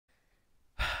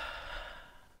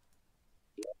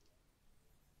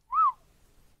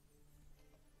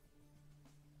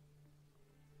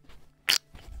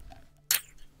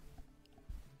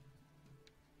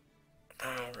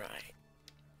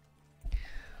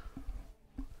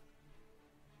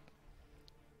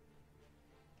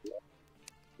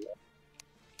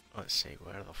Let's see,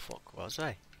 where the fuck was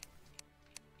I?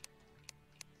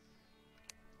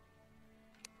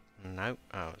 Nope,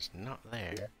 I was not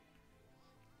there.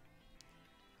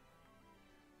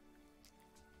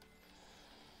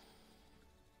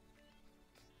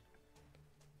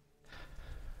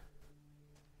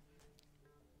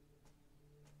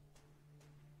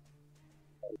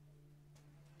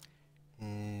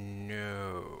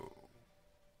 No.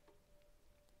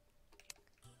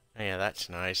 Yeah, that's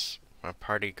nice. My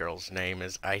party girl's name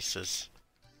is Isis.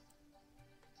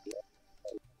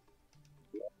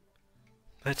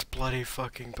 That's bloody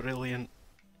fucking brilliant.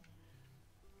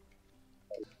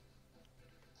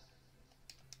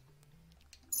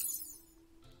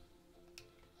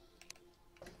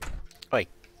 Oi,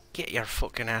 get your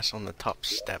fucking ass on the top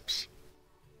steps.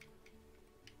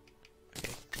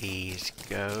 Okay, these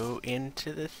go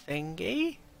into the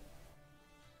thingy.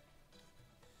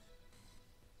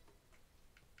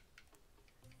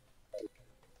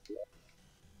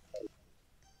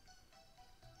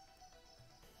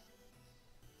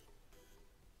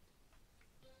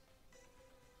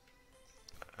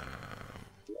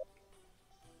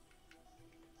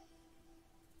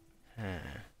 Huh.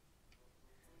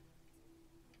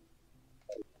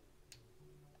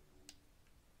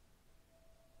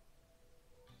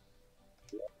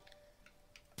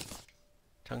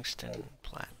 Tungsten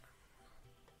plat.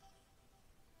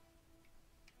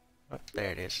 Oh,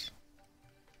 there it is.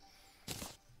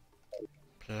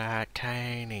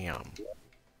 Platanium.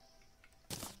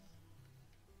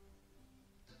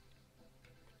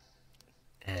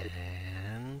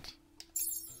 And...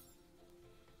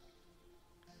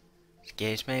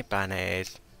 excuse me,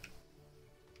 bunnies.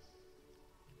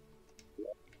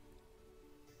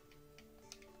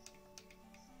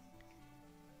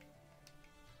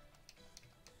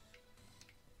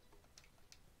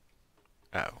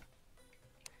 Oh.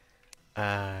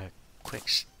 Quick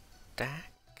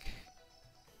stack?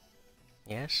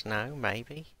 Yes, no,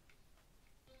 maybe?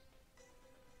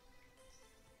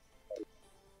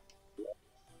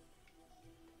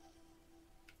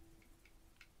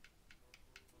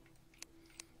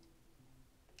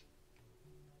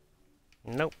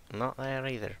 Nope, not there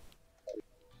either.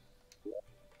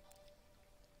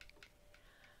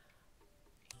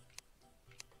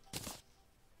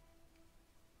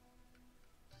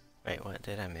 Wait, what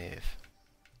did I move?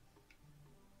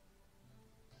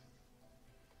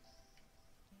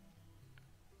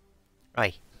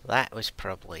 Right, that was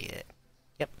probably it.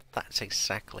 Yep, that's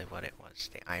exactly what it was,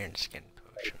 the Iron Skin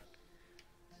potion.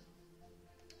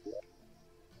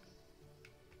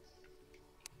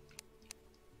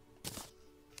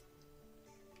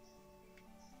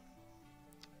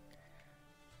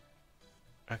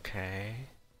 Okay.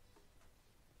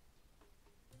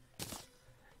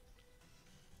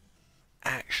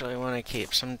 Actually want to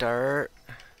keep some dirt.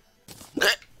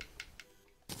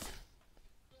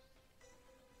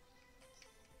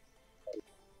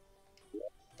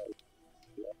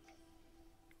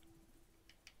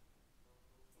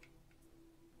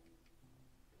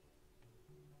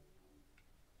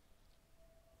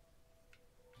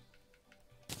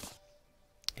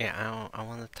 Yeah, I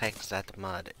want to take that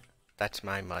mud. That's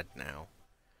my mud now.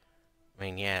 I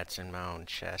mean, yeah, it's in my own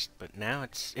chest, but now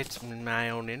it's in my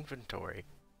own inventory.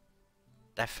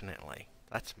 Definitely.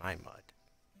 That's my mud.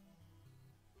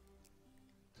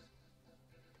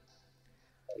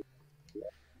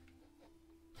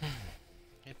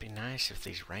 It'd be nice if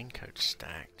these raincoats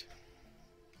stacked.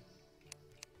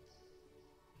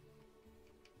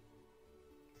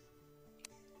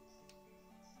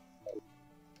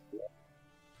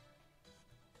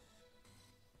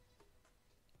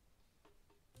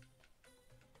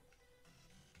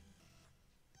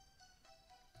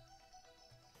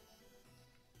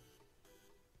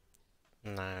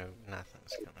 No,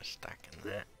 nothing's gonna stack in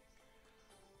that.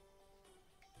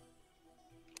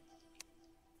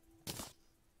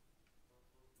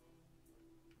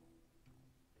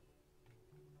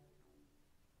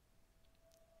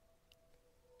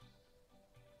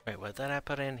 Wait, what did I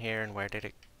put in here and where did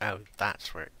it... oh,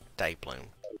 that's where... Day Bloom.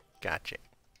 Gotcha.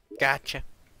 Gotcha.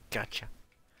 Gotcha.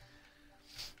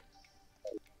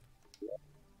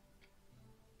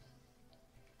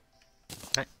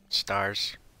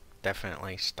 Stars.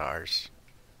 Definitely stars.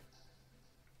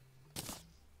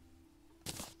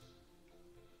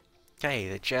 Okay,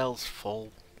 the gel's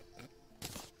full.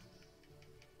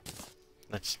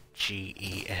 That's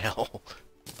G-E-L.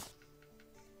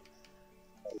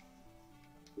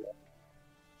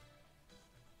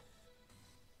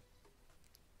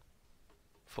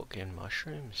 Fucking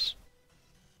mushrooms.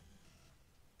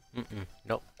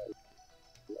 Nope.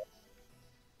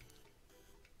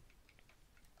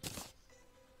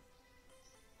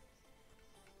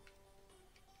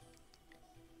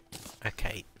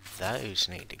 Okay, those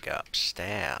need to go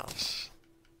upstairs.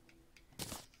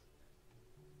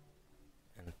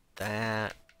 And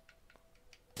that...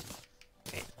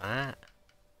 Okay, that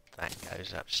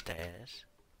goes upstairs.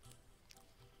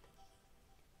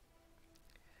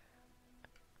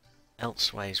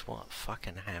 Elseways, what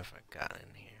fucking have I got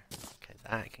in here? Okay,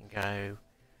 that can go.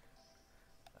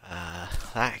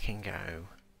 That can go.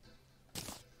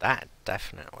 That,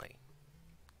 definitely.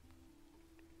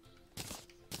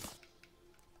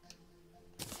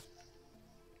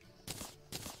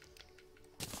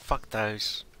 Fuck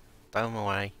those. Throw them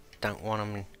away. Don't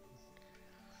want them.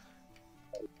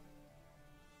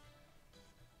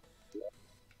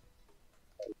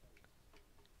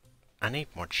 I need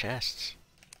more chests.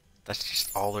 That's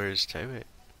just all there is to it.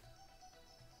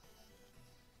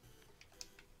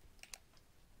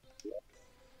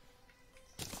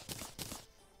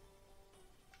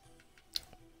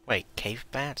 Wait, cave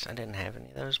bats? I didn't have any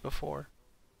of those before.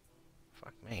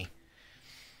 Fuck me.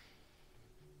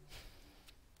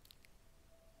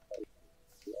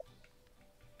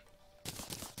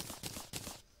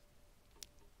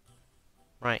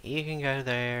 Right, you can go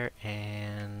there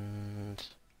and...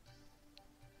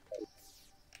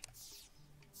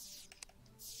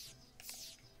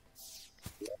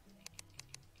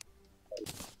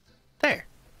 There!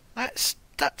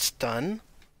 That's done!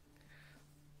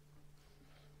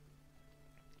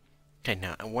 Okay,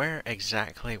 now, where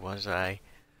exactly was I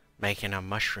making a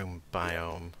mushroom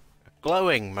biome? A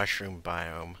glowing mushroom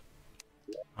biome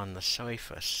on the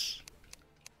surface.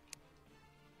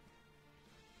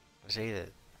 It was either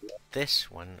this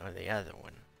one or the other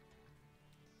one.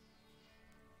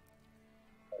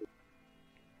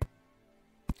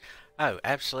 Oh,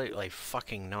 absolutely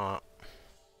fucking not.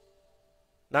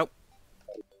 Nope.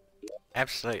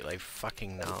 Absolutely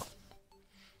fucking not.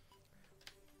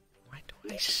 Why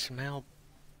do I smell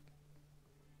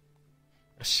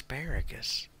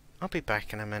asparagus? I'll be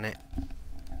back in a minute.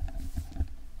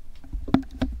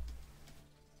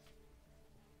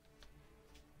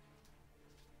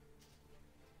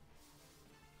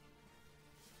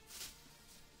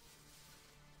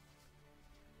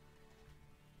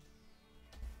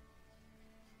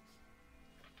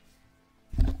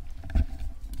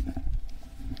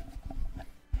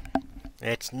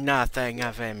 It's nothing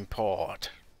of import.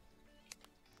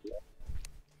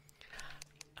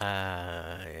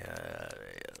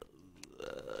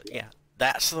 Yeah,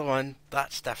 that's the one.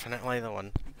 That's definitely the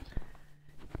one.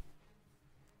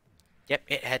 Yep,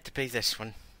 it had to be this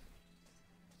one.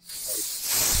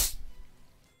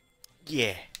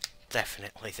 Yeah,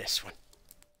 definitely this one.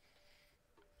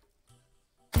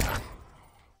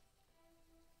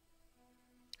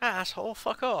 Asshole,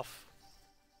 fuck off.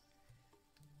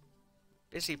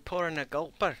 Busy pouring a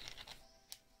gulper.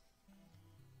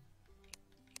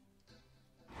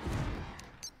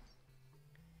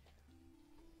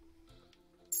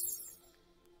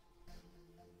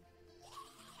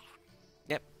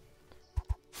 Yep.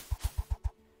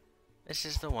 This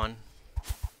is the one.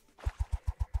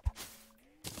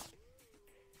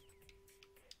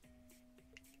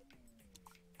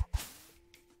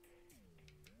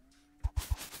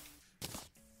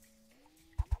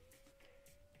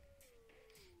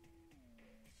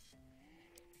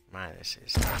 My, this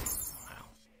is... Wow.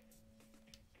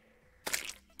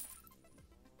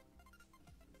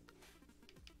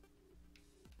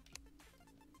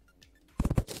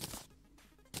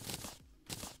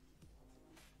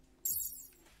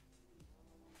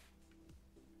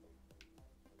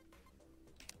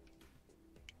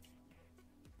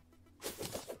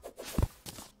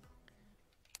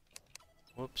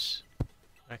 Whoops.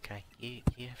 Okay, you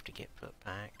have to get put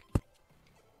back.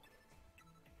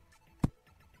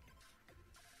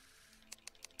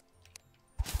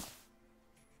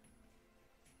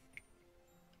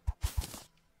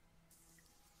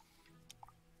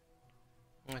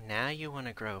 Well, now you want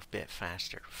to grow a bit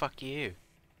faster. Fuck you.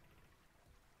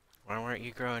 Why weren't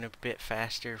you growing a bit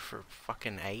faster for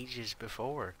fucking ages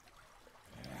before?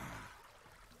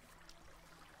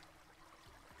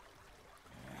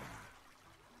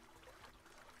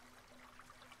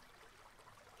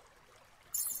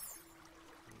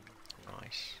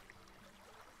 Nice.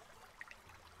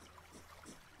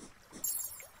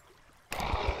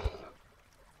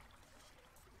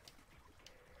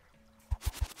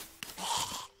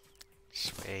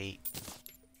 Sweet.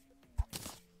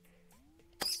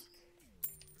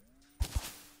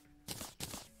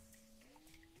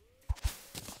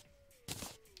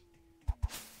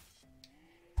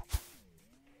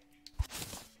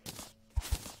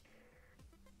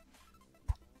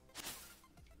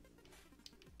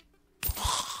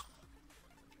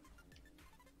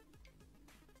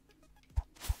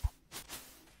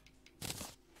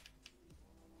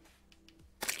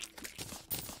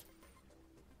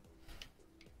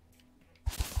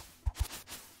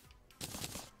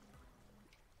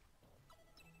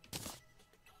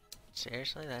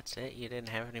 Seriously, that's it? You didn't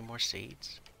have any more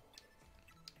seeds?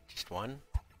 Just one?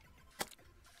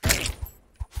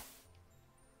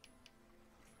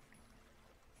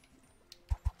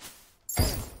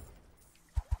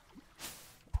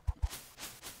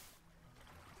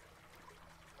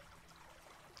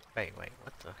 Wait,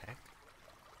 what the heck?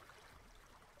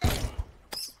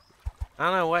 I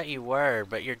don't know what you were,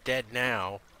 but you're dead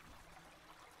now.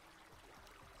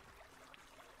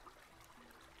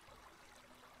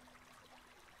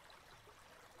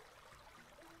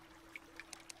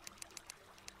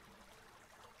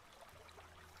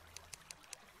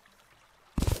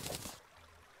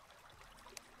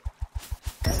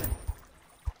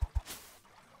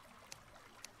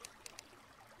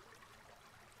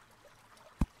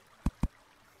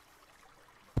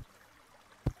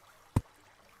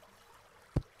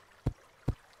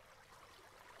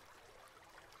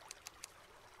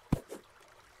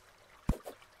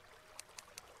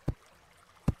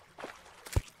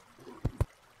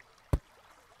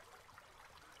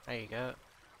 There you go.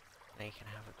 Now you can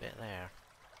have a bit there.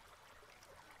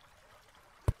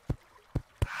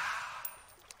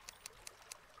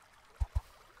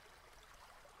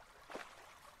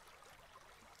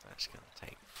 That's gonna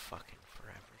take fucking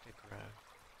forever to grow.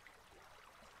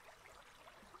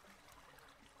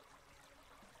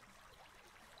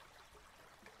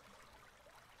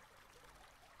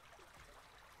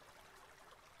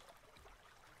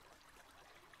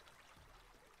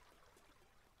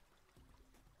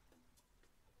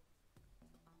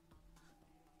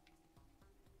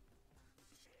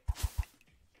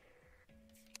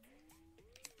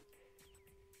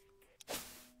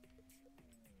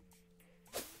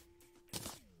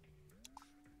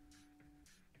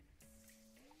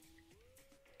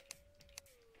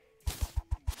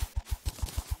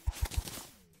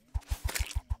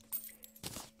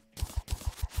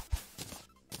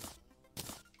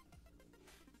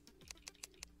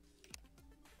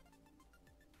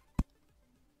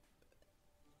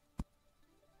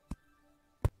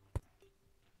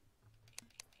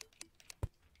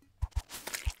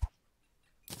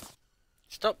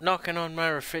 Stop knocking on my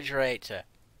refrigerator.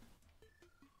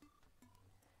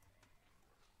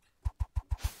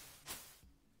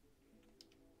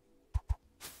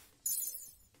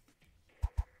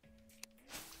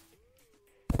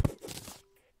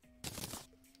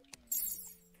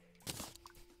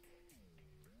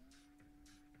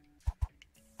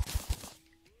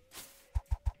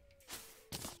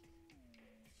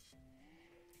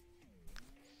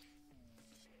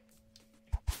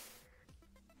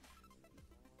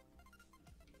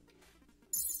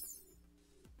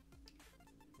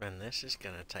 And this is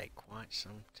gonna take quite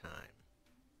some time.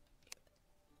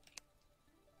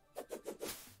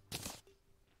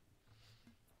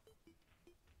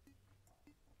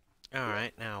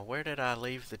 Alright, now where did I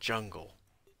leave the jungle?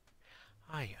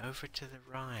 Aye, over to the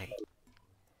right.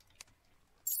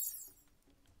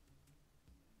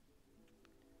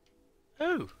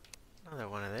 Ooh, another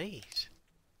one of these.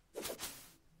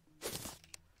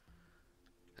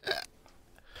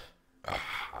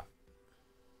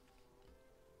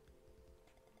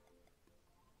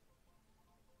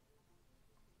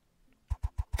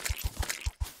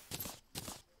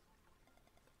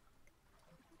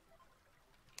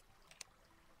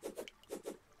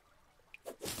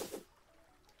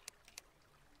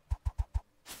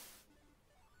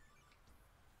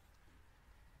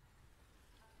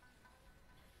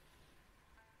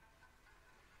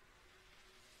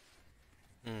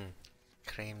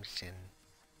 Crimson.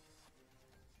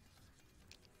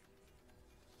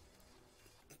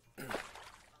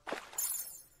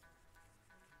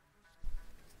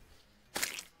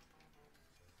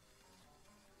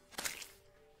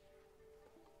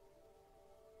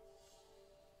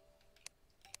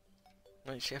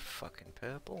 What's your fucking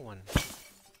purple one?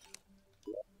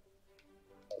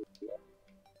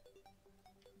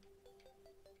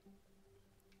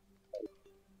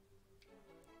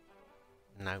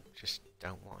 Nope, just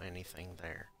don't want anything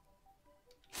there.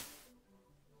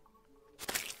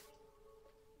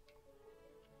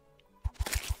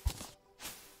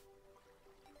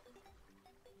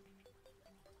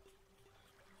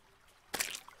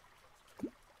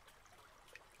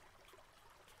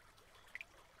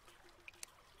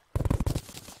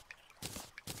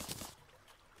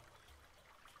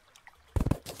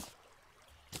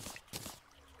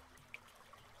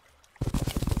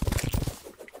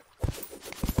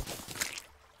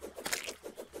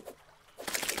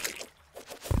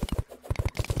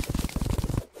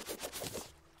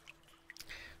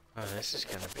 Oh, this is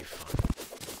gonna be fun.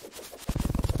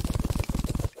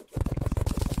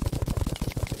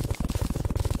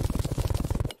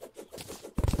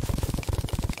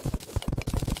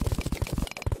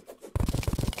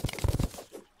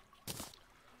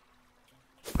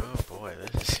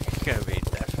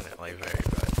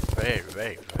 very,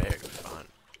 very, very fun.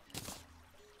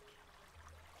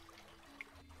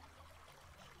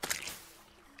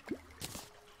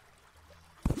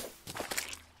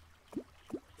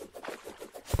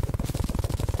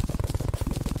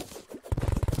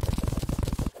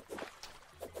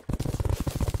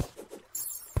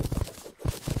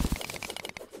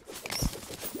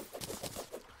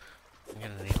 I'm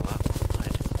gonna need a lot more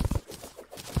mud.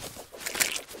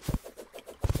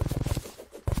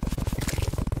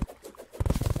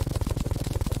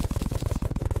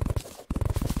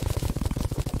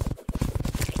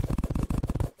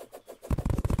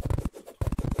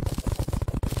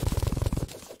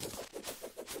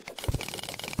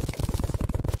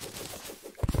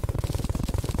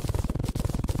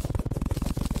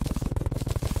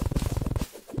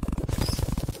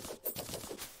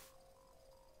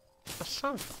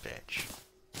 Son of a bitch.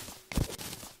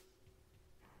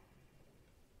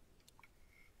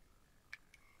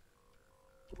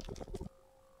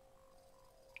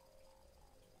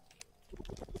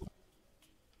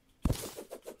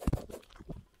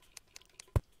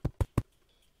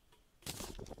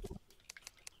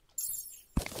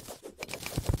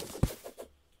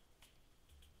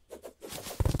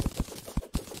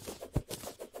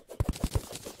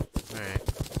 Alright,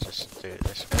 just do it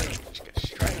this way. Just go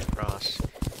straight across,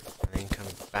 and then come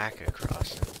back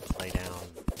across and lay down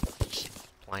just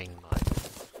plain mud.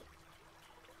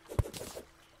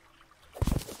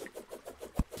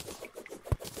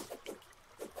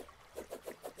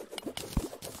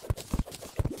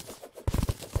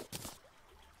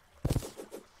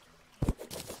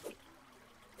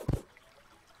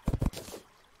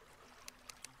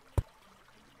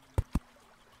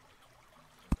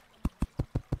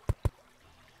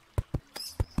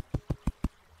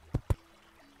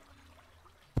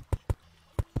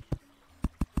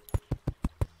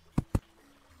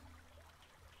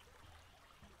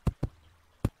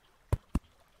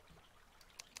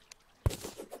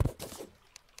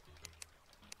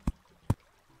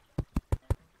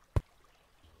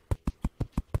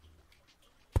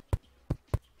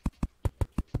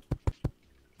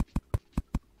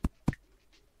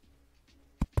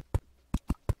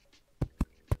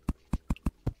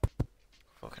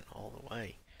 Fucking all the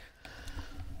way.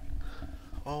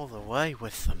 All the way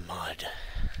with the mud.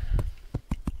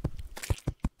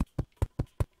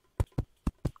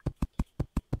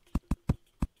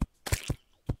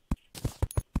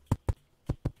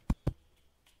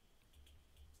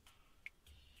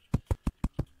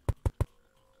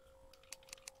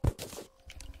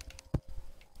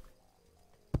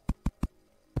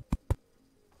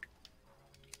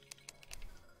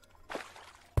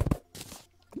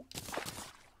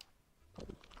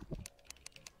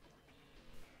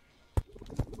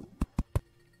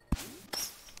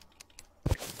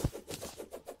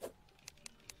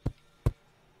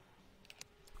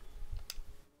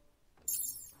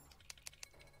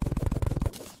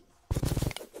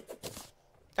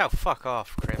 Oh, fuck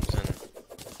off, Crimson.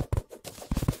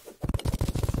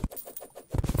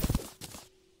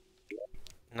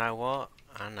 Know what?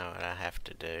 I know what I have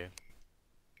to do.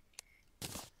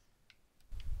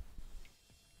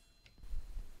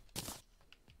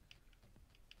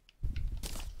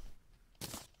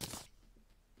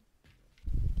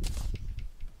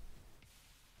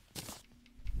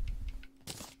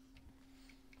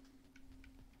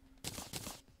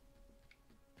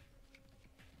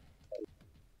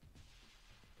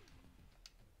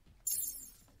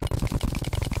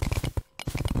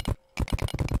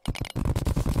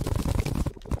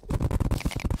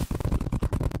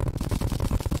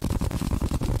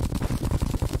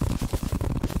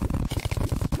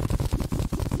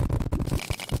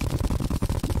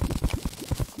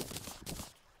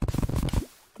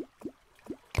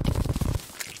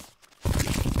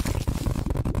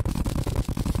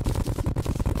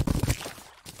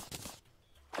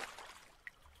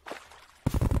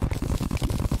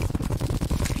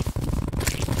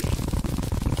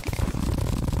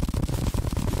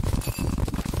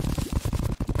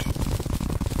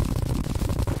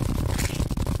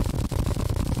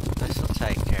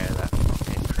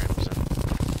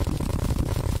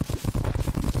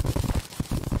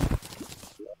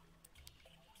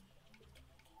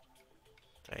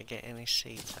 Get any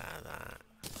seeds out of that?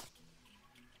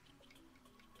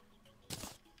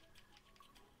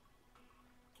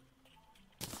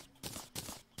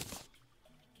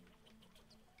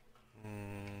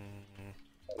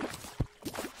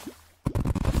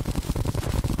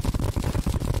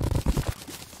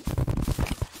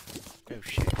 Oh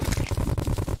shit.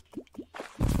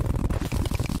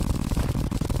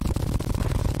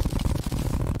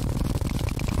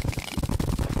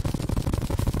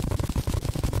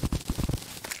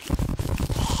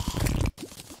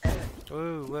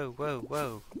 whoa, whoa,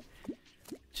 whoa.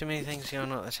 Too many things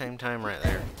going on at the same time right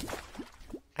there.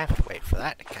 I have to wait for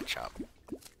that to catch up.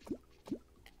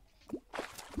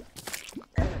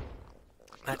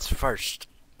 That's first.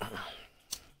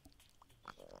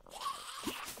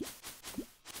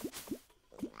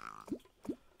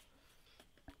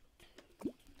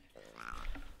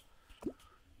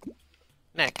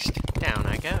 Next, down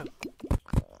I go.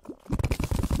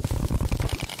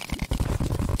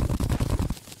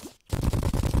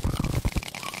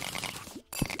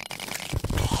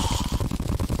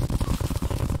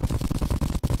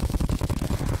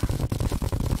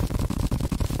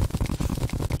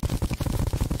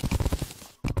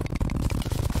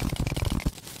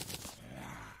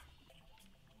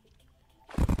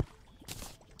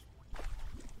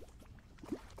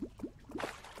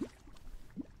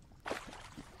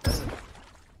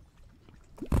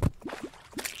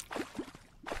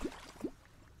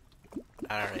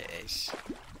 There it is.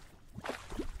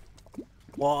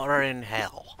 Water in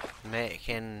hell.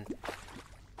 Making...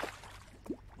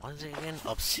 what is it again?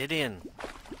 Obsidian.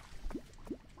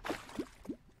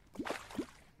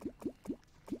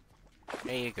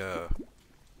 There you go.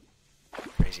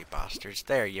 Crazy bastards.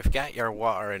 There, you've got your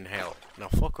water in hell. Now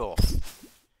fuck off.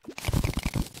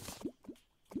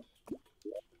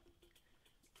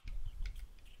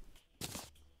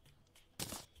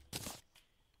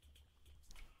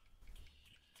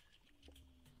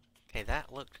 Okay,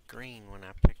 that looked green when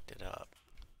I picked it up.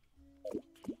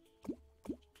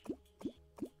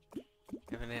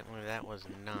 Evidently that was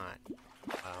not,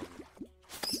 what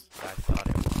I thought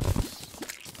it was.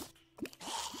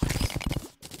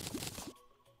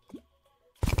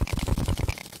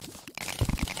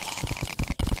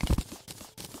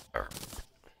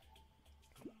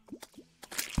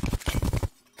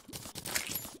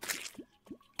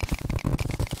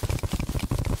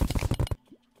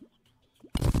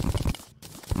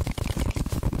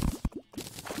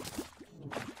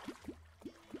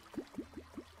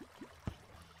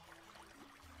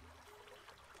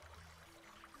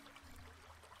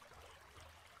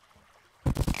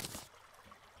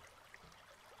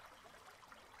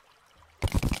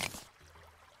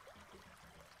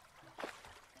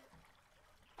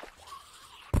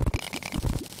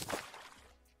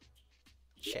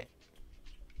 Shit.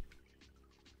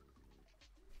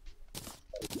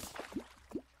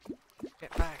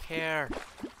 Get back here.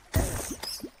 I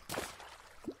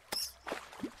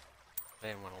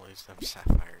didn't want to lose them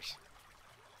sapphires.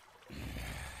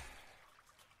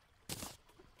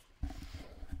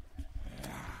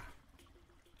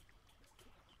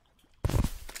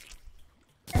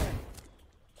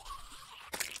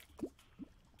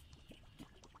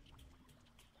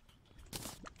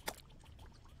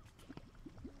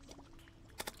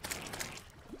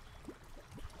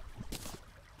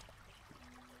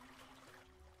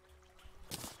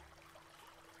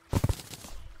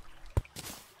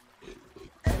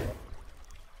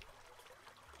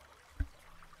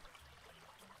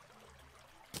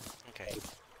 Okay,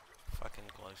 fucking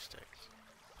glow sticks.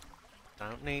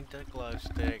 Don't need the glow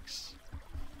sticks.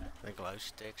 The glow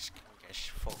sticks can get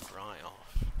fucked right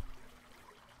off.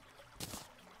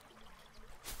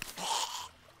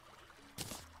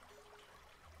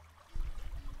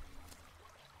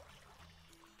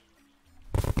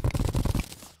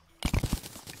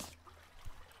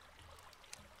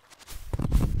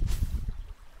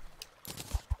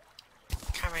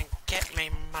 Come and get me,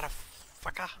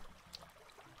 motherfucker!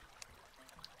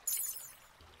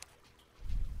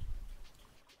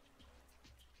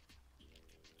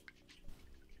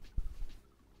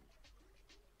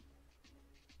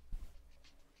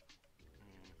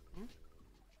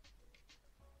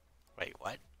 Wait,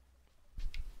 what?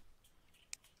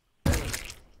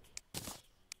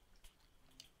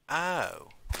 Oh.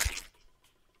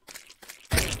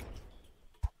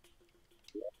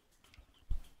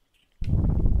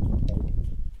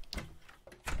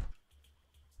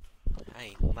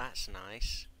 Hey, that's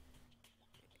nice.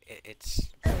 It's...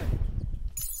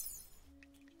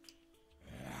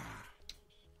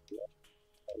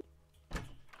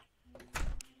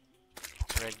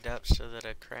 rigged up so that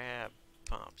a crab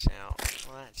pops out.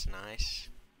 Well, that's nice.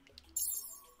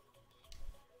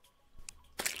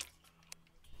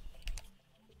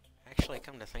 Actually,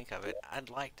 come to think of it, I'd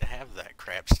like to have that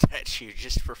crab statue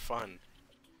just for fun.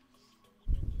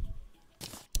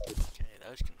 Okay,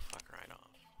 those can fuck right off.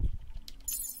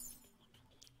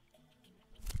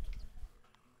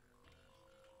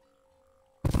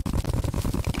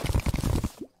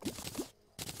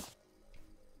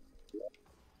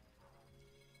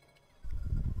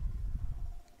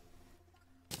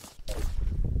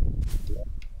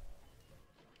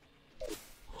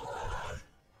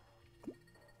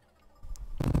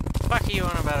 fuck are you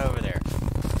on about over there?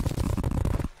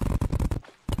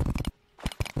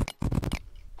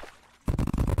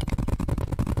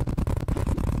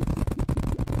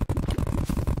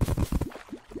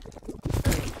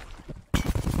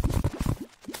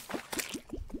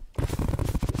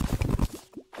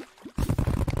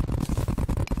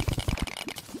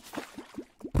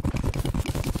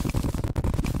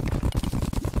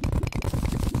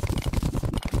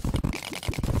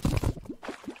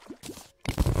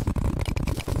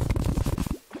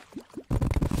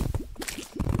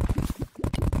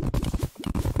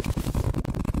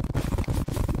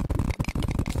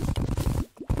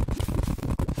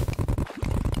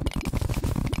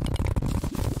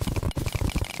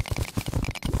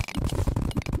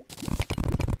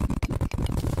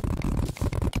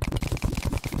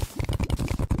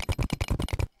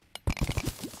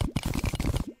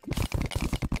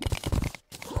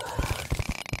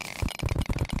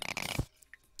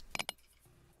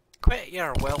 Quit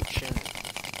your welching.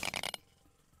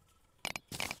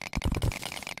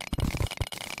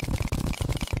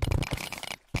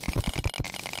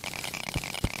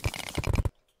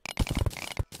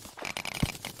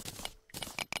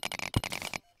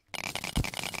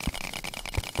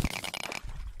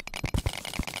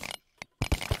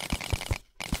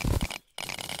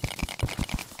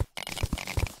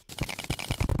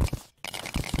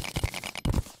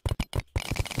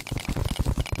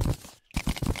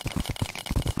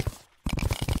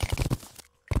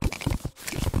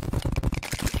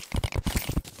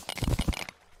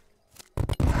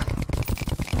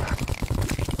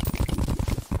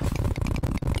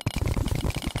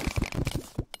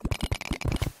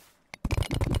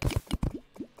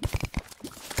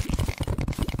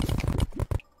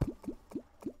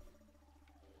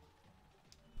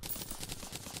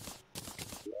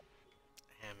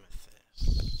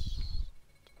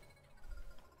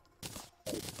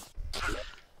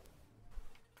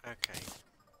 Okay.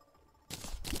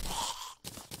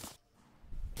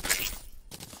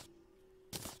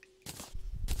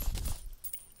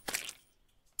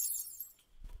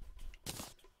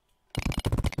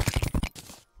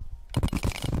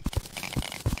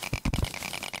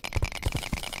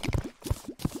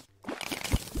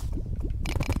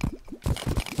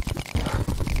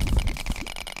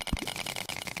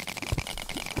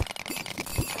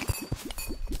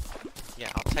 Yeah,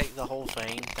 I'll take the whole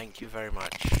thing. Thank you very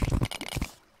much.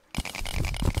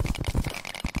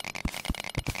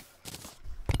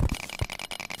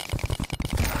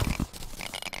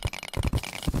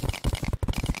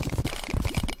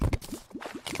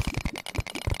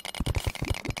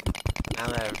 Now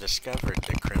that I've discovered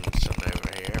the crimson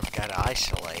over here, I've got to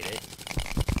isolate it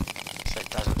so it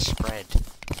doesn't spread.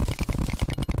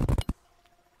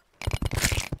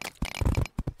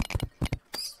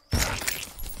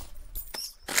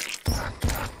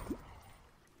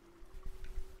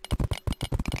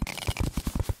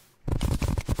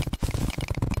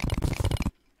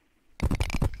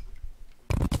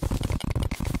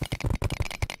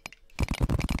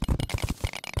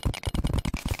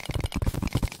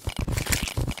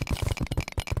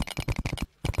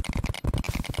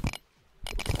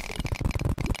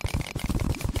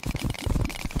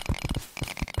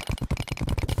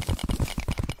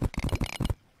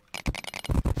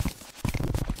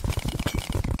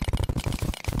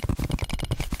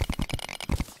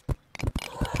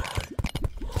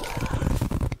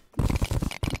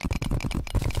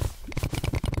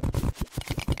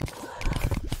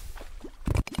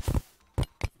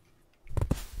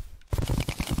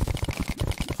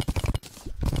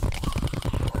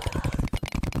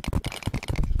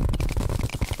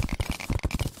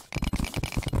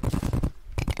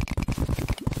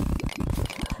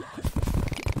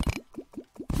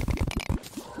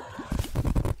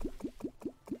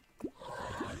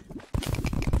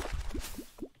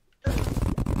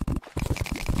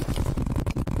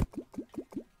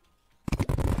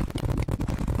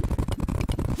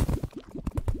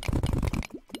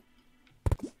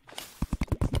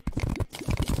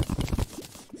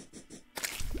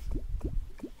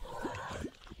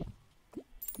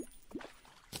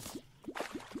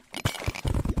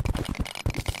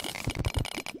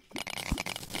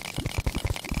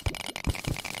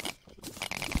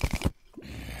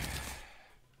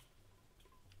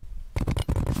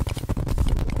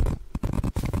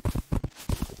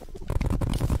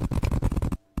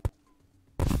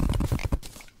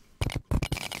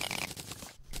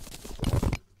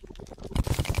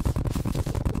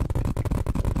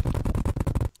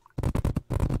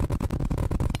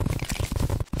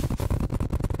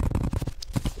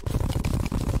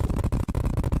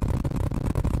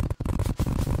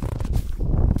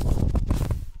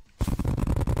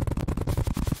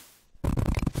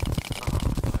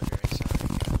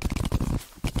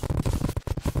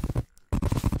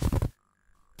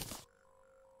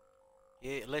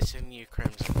 in you,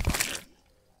 Crimson Fucker.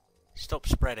 Stop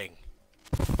spreading.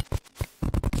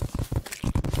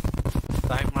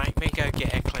 Don't make me go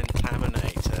get a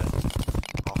contaminator.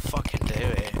 I'll fucking do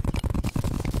it.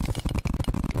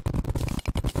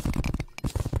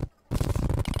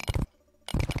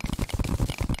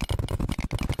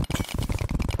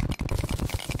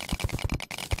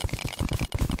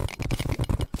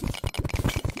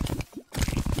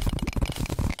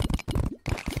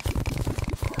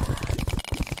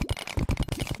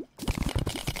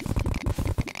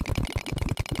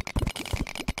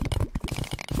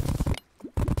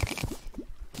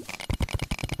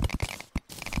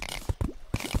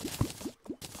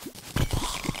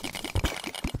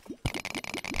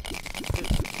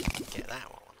 Get that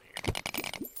one here.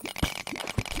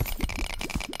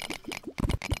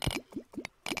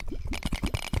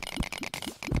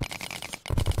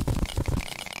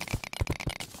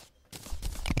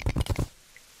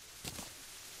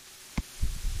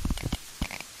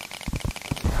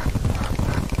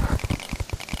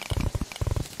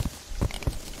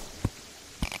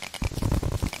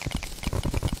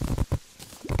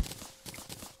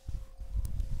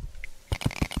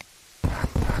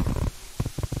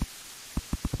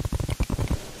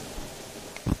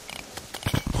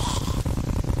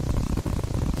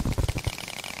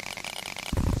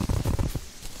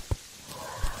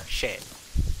 Shit.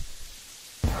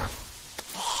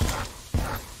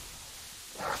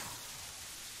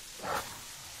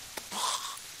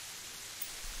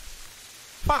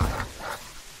 Fuck.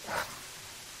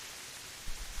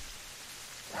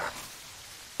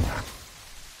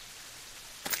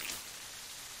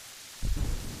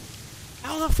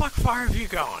 How the fuck far have you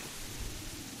gone?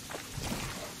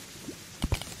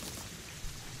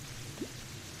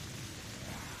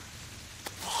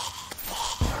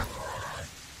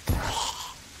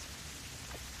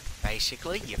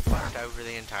 Basically, you fucked over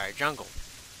the entire jungle.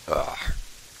 Ugh.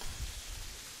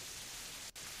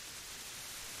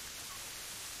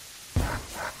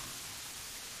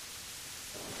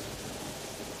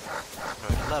 I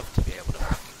would love to be able to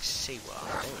fucking see what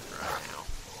I'm doing right now.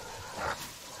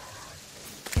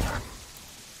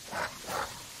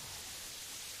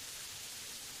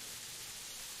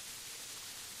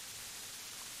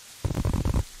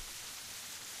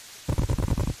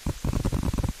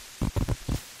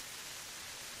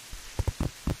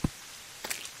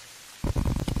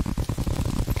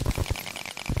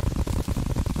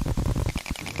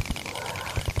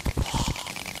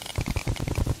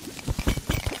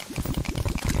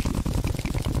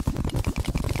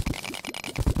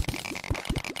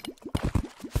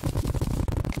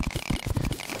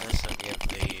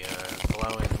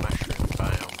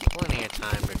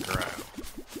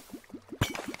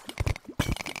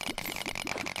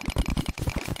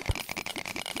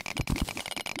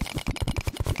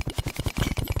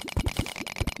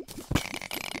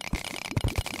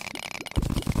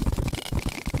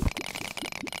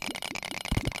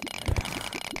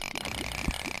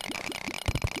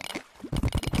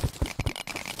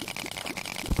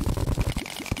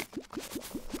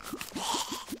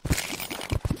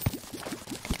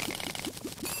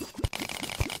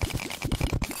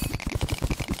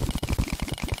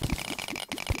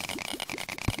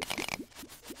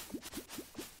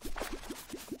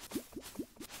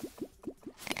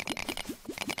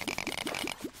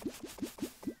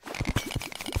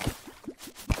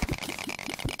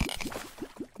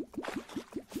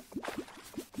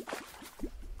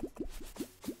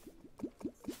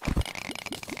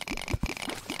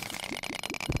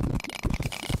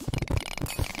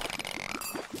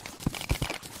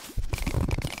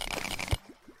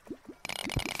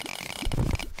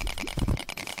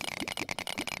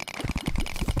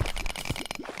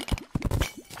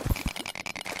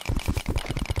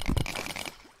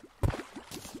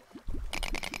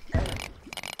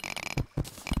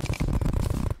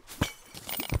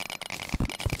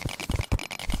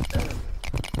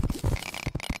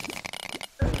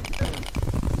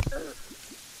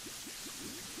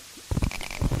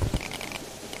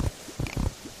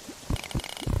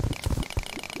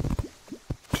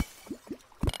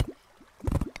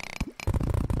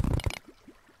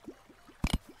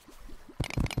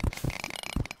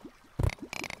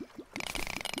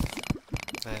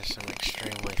 That's some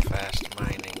extremely fast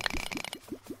mining.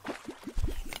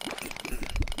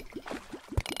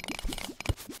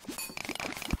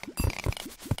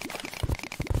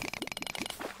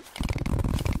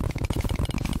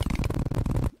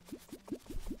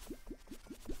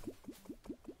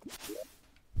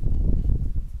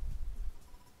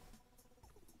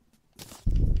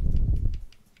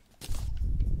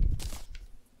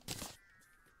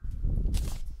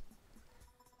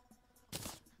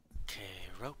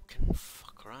 rope can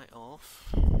fuck right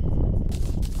off.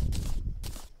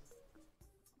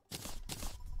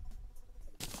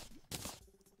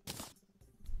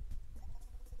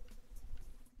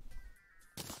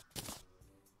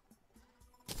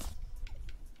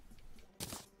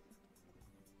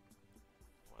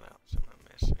 What else am I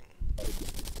missing?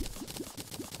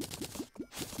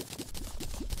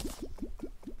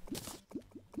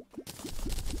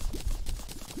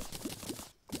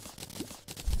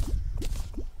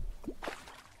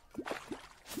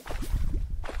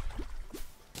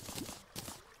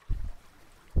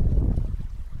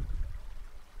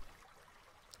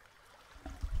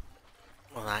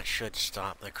 Well, that should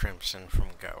stop the crimson from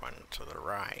going to the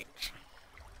right.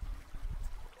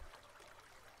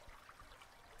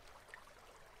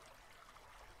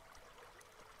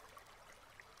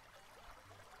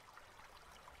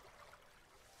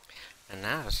 And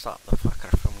now to stop the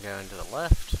fucker from going to the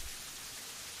left.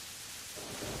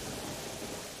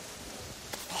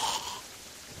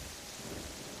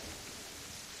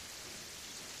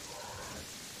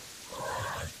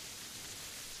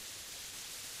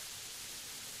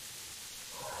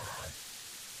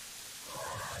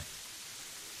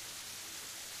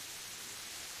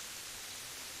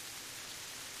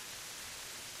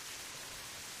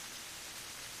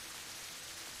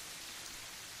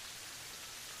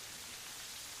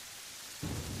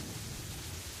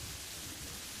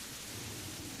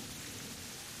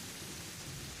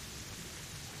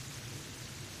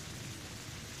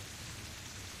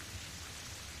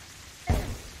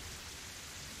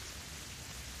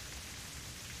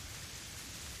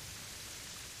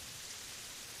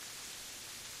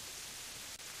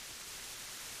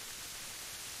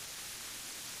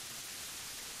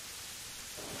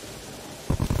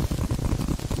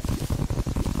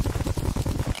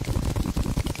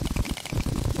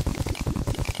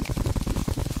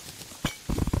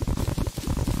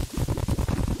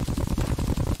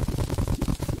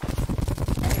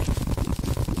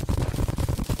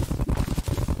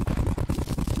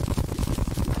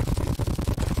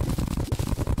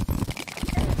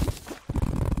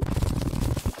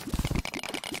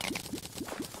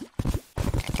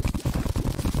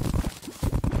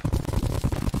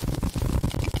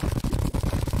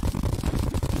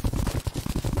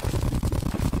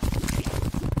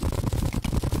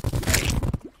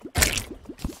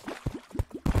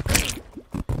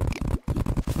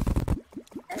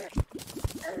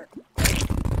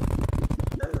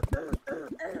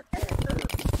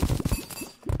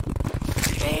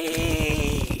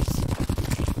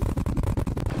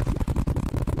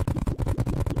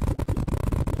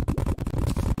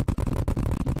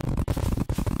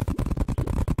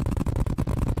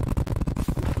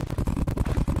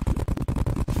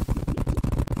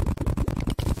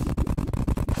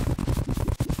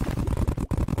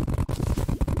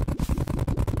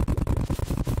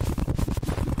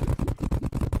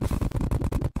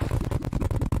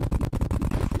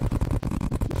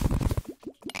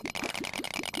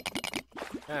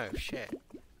 Oh shit.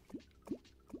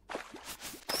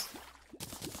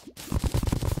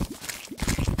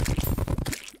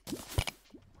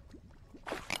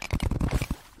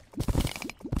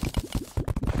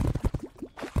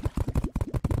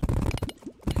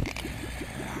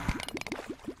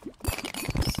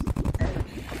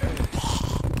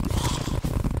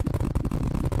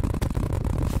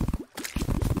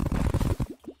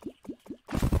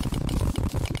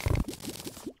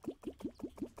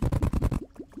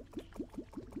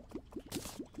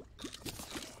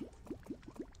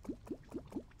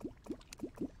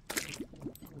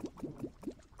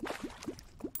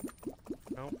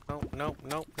 Nope, nope, nope,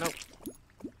 nope, nope.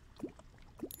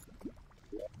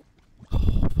 Oh,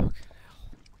 fucking hell.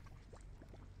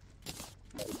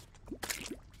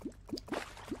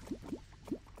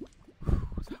 Whew,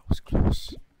 that was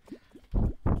close.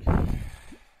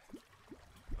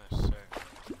 Most certainly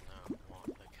did not want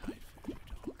the kite voodoo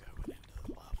doll going into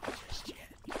the lava just yet.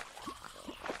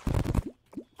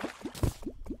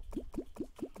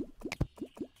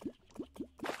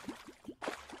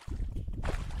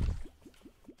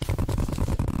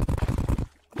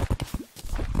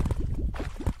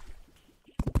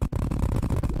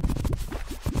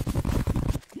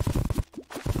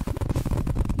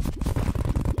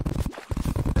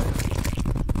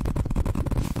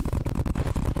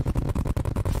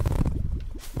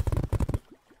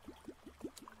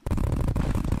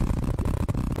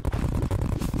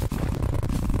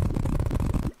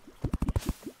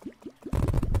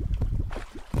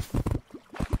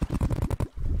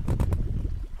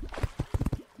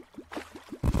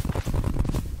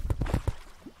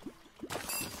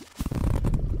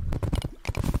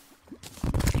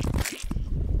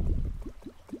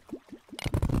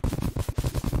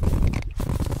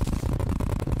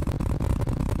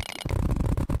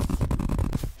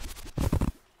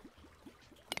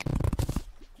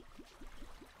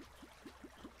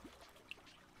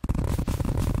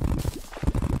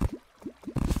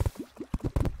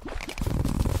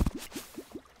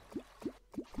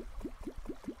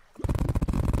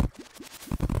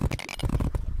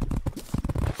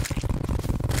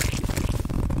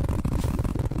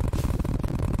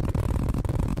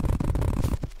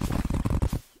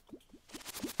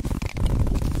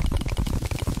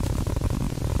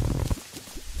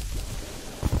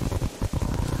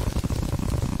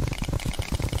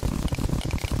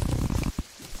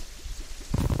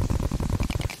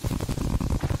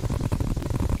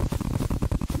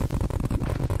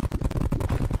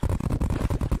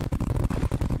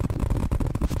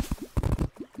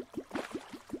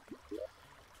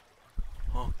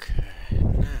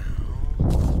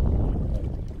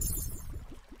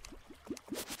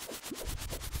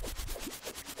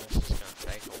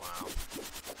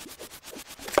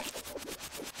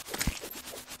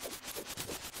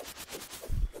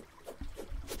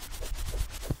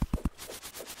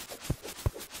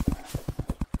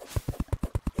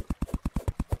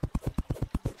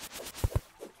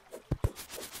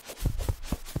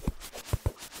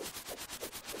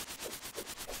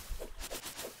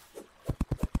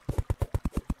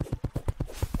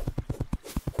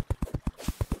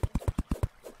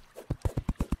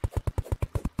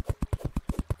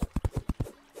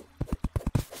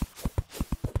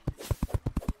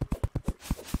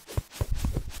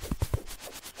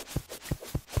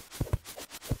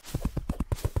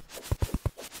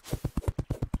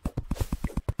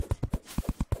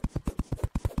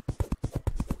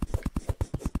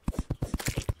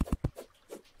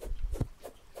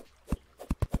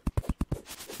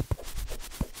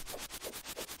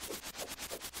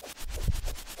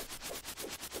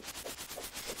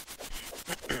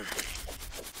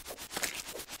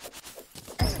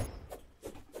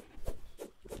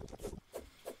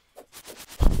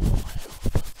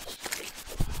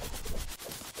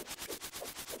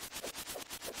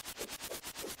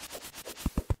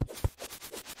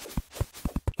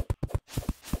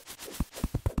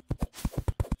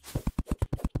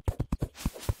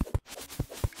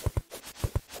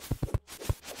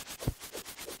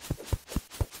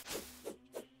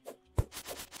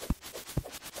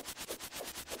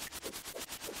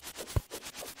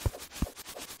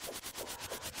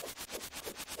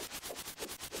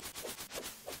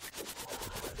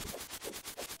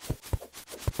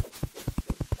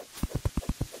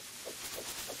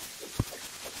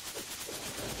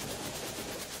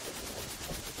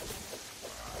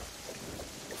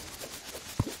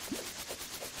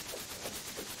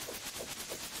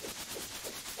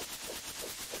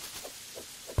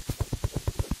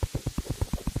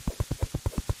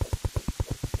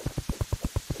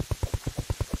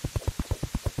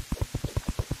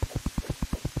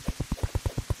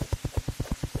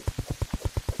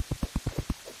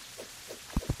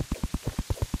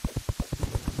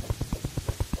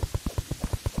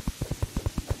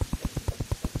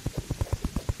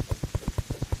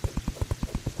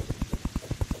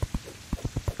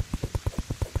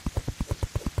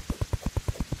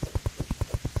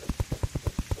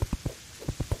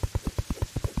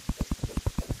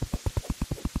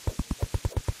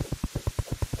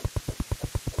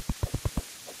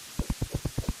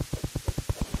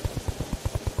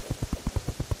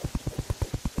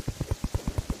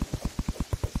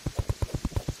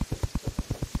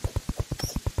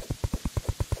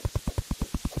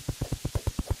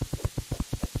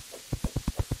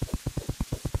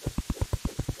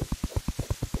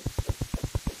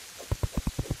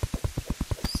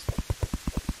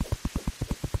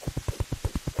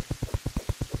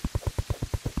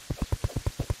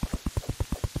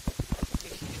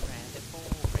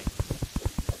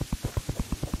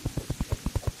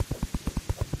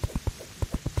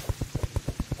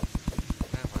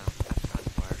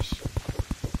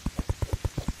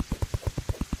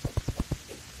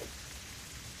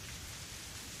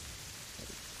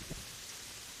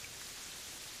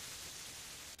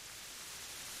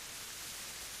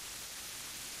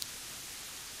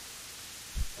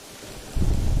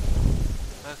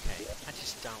 Okay, I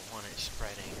just don't want it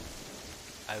spreading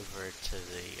over to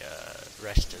the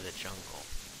rest of the jungle.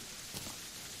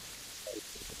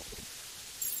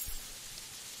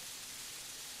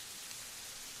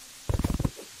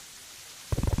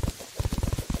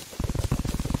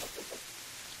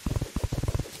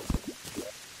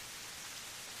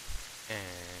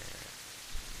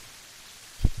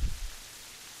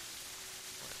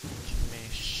 Let me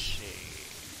see.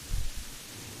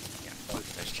 Yeah, put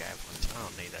those javelins. I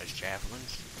don't need those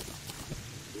javelins.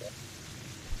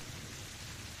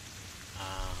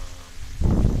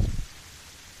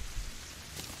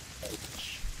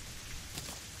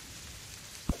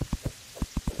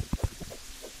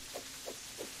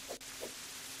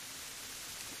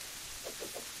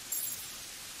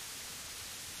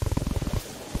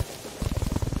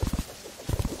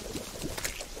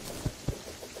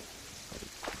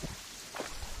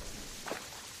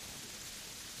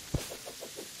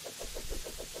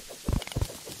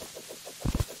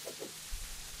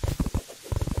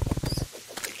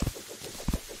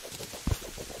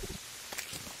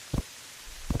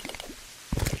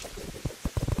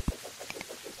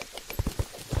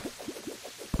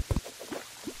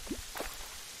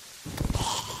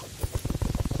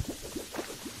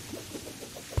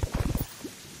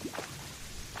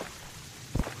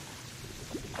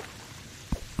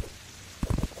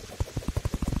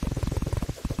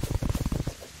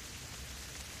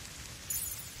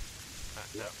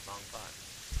 No, wrong button.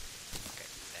 Okay,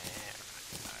 there.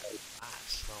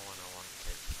 That's the one I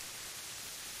wanted.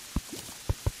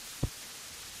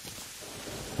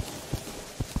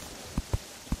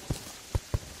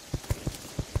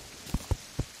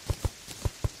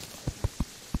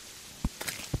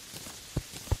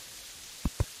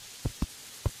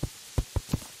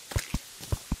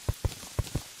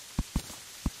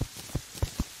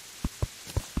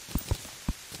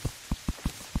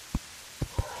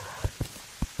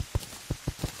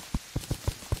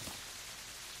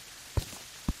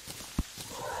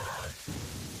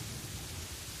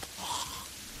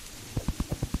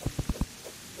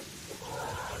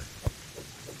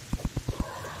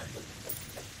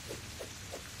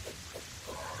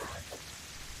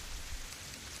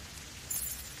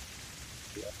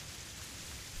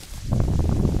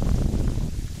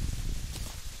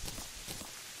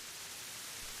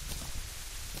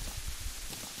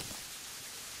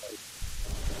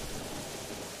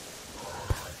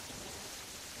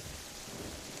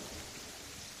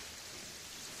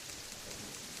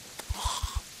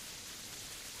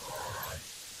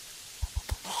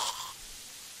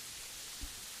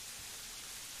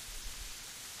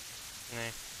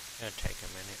 It'll take a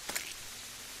minute.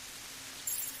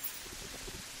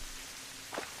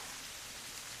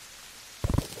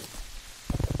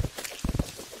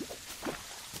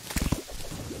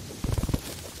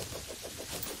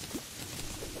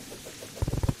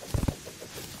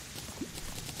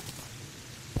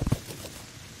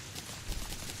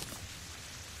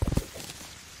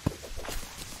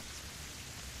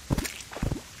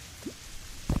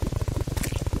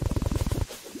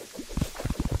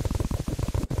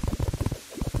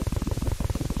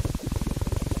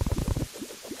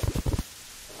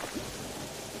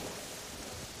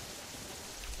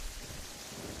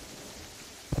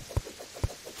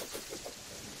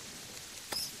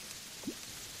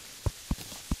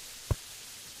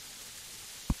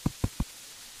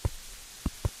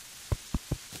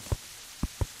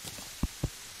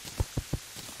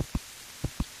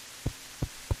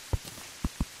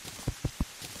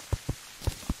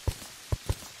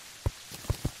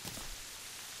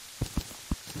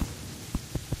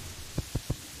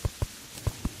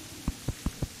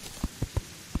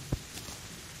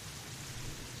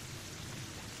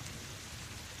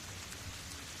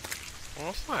 Well,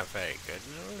 it's not very good,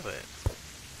 is it?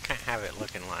 Can't have it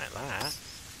looking like that.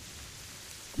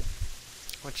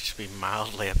 It would just be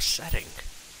mildly upsetting.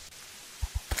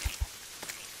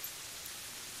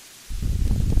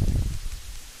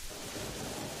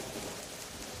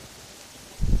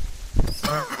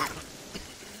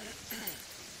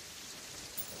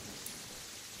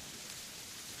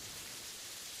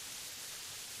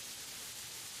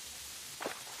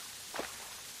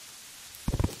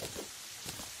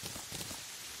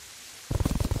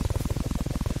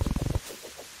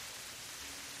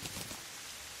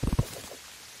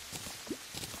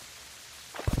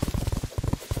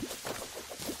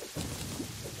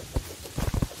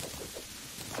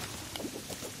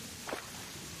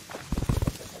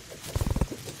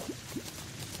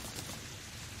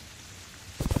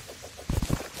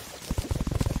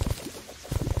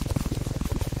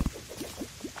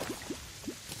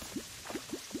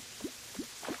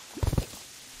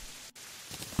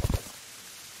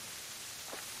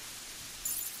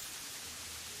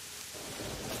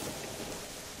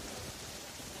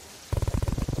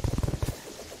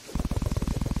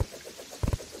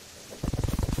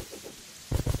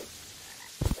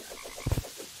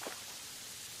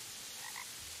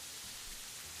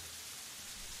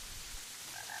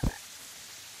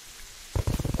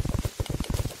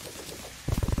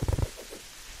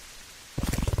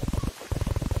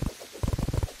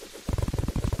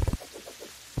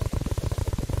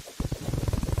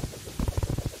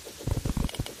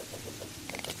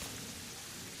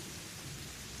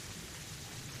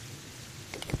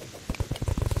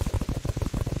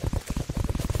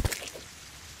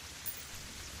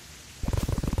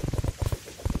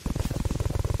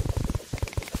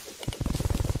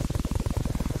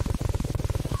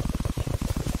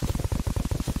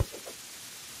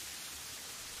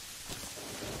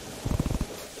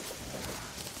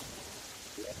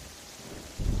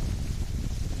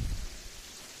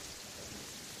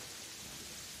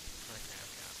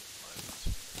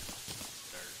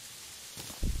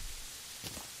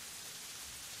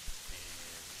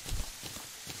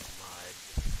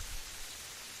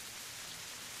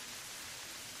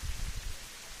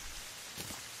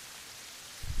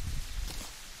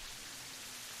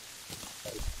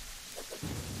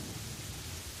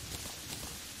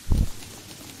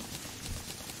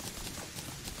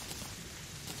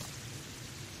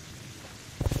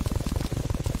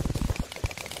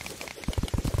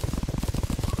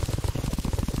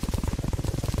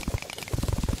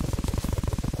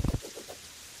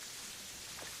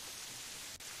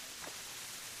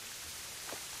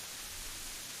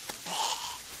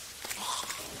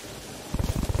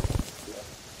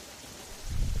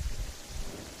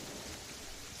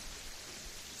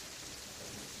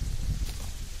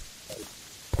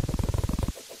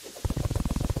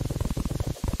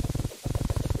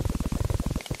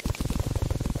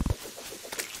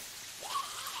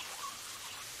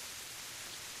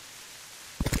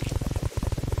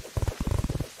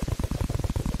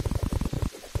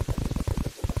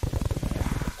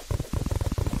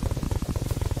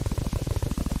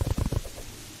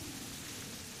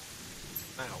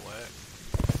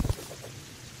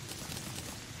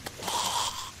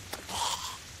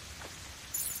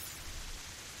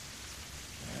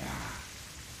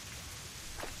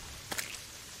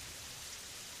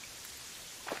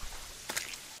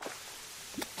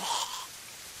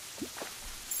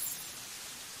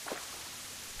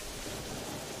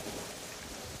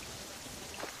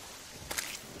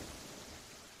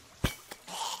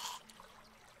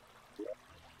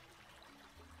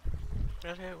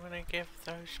 I don't want to give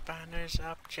those banners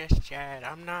up just yet.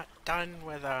 I'm not done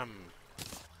with them.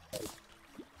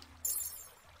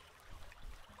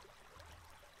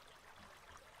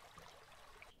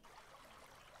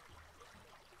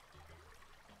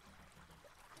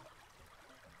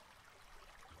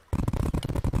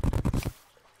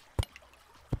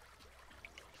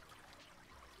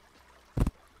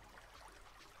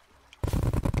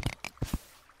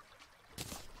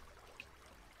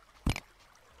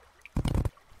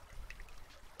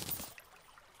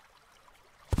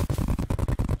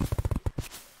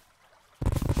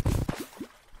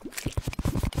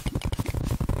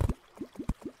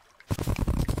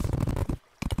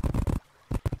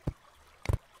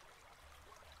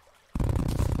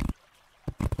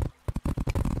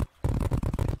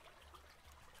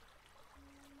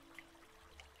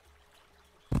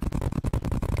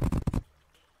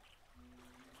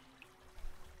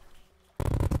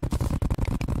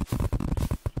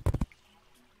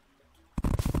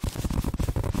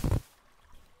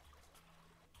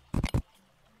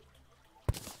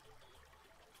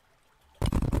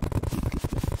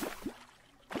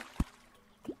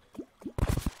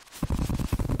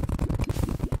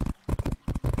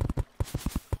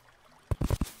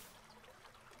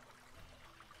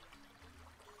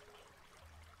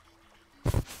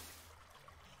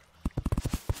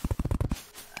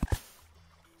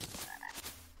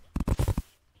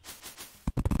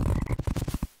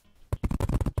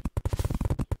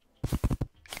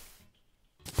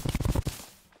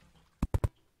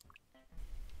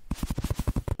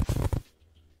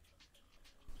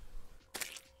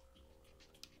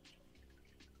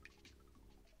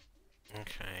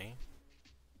 Okay.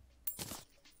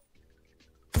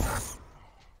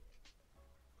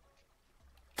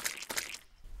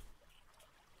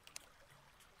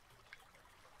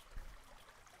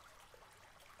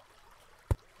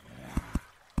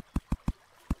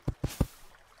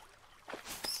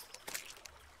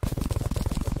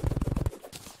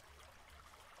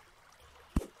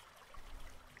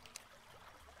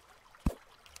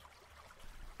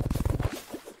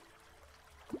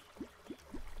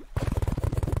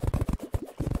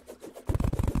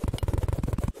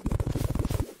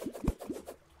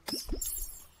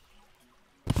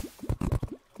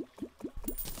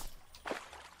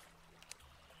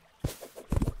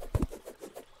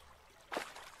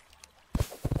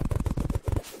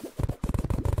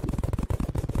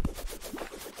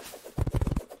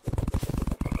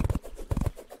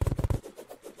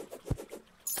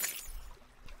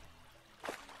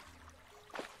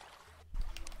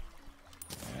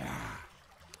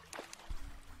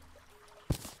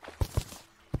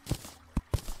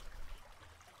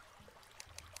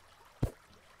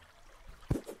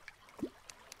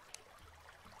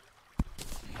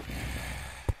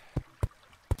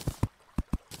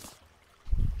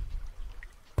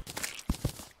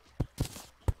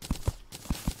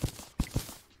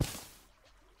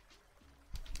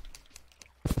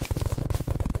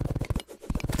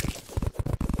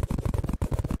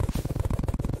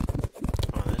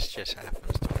 Well, this just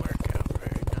happens to work out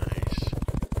very nice.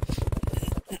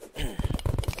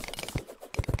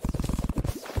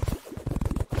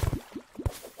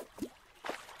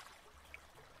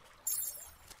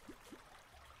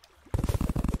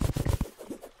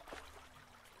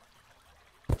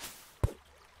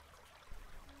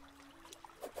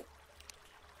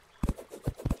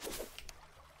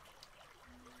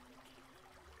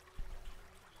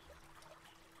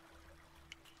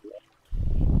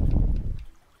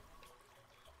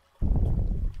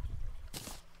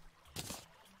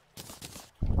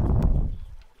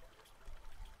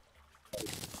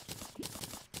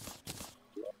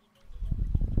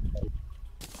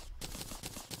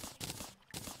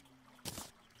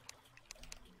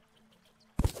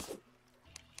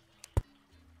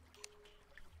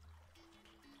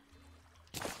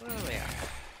 Well, yeah.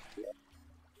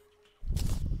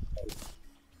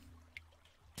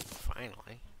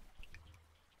 Finally.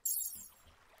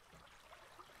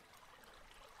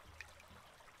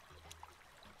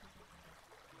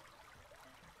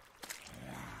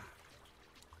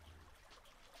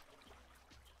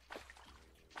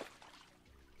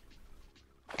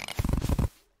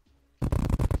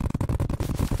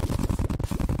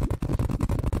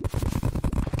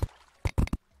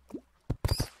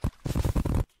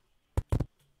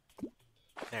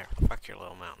 There, fuck your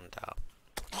little mountaintop.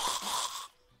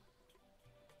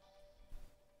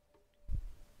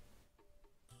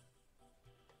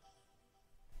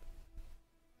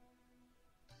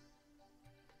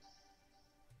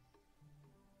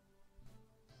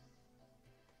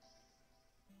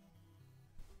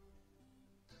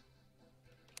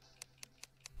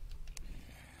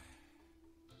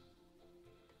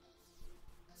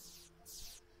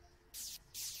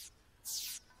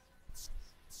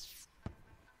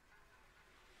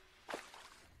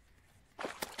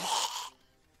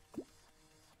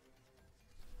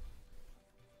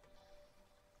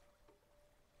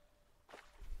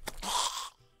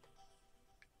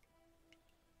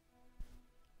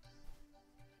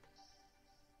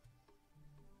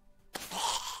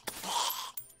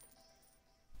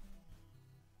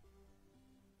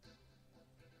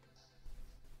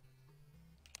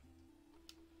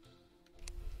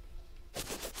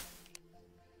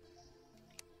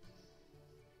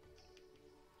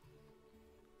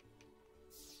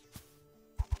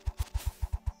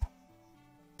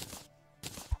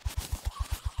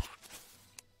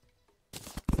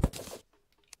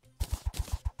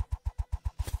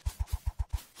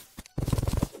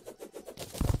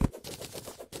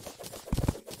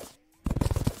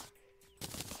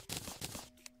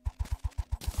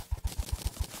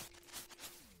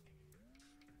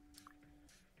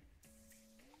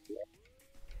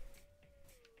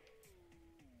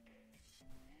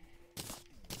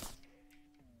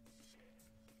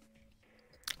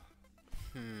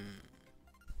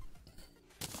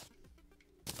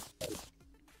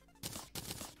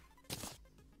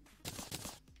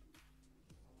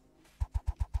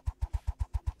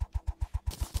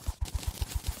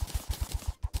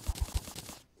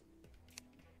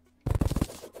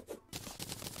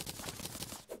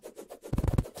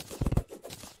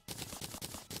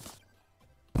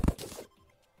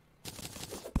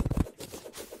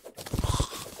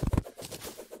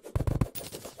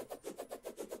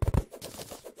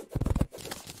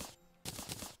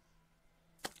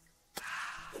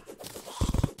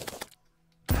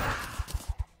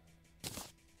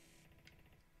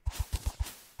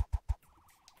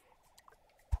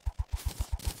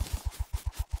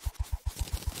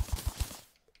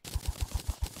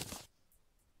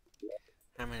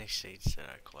 many seeds did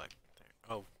I collect there?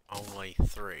 Oh, only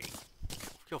 3.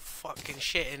 You're fucking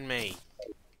shitting me.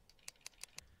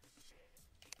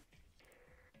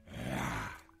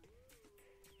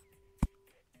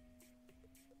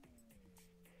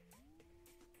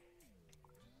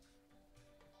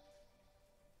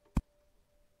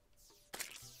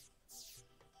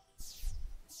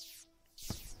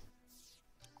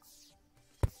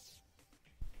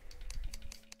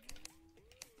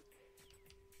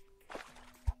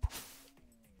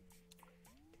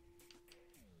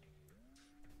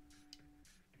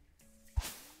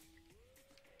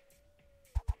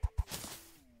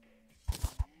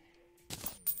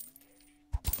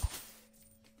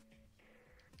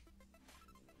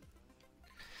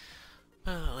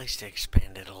 Well, at least they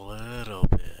expanded a little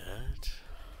bit.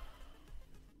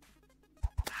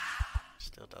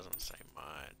 Still doesn't say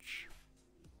much.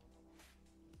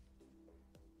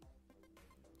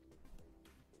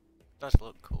 Does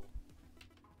look cool.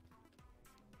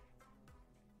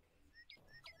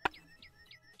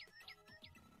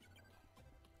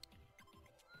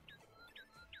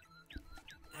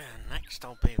 And next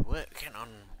I'll be working on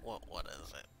what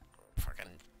is it?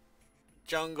 Fucking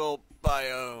jungle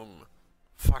biome.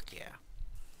 Fuck yeah.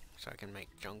 So I can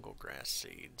make jungle grass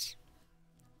seeds.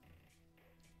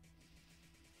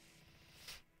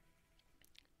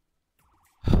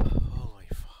 Holy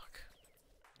fuck.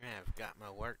 Yeah, I've got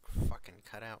my work fucking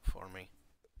cut out for me.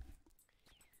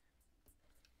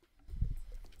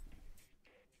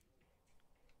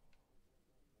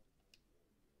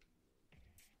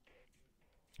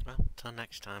 Well, till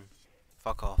next time.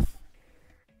 Fuck off.